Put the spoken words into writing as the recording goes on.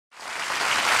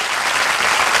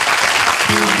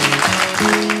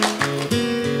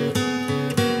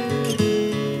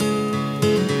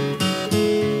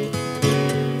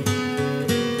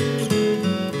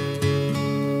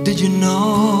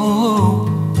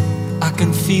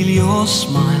feel your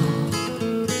smile.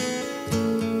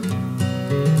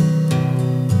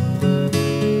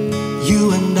 You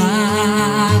and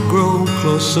I grow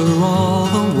closer all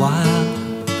the while.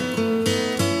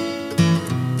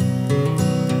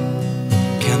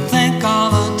 Can't think of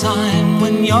a time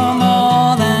when you're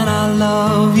more than I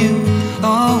love you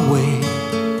away.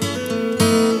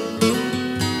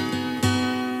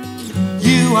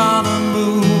 You are the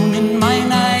moon in my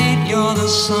night, you're the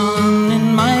sun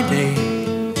in my day.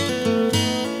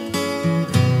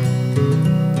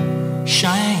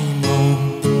 Shine on,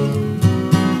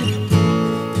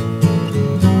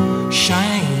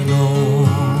 shine on.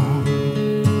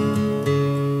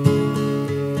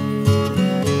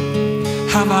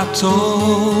 Have I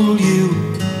told you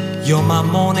you're my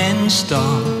morning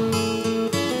star?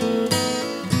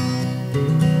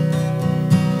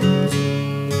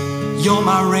 You're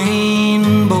my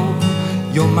rainbow,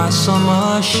 you're my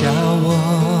summer shower.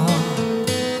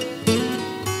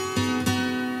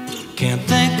 Can't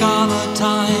think of a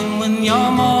time when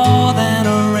you're more than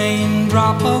a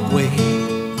raindrop away.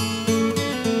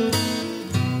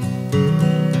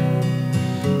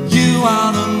 You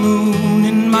are the moon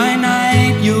in my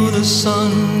night, you're the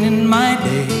sun in my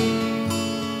day.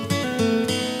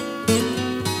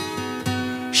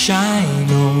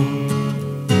 Shine on.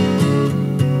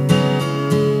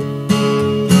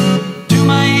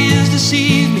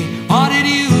 Deceive me, or did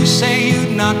you say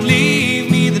you'd not leave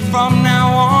me? That from now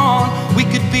on we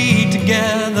could be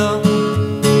together,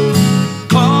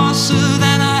 closer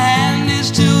than a hand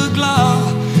is to a glove.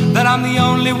 That I'm the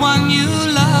only one you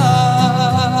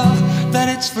love, that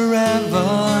it's forever.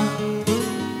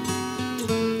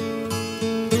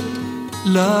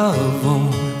 Love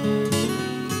on,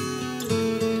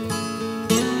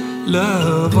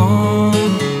 love on.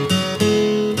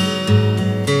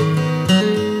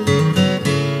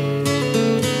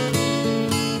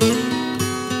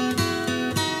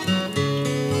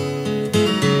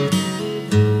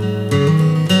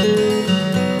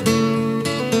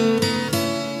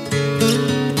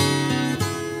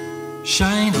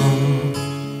 Shine on.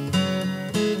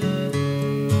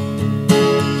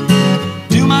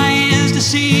 Do my ears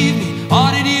deceive me,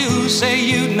 or did you say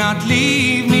you'd not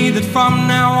leave me? That from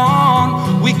now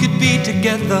on we could be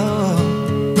together,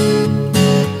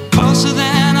 closer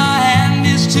than a hand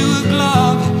is to a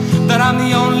glove. That I'm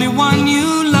the only one you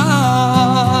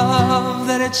love,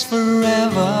 that it's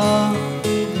forever.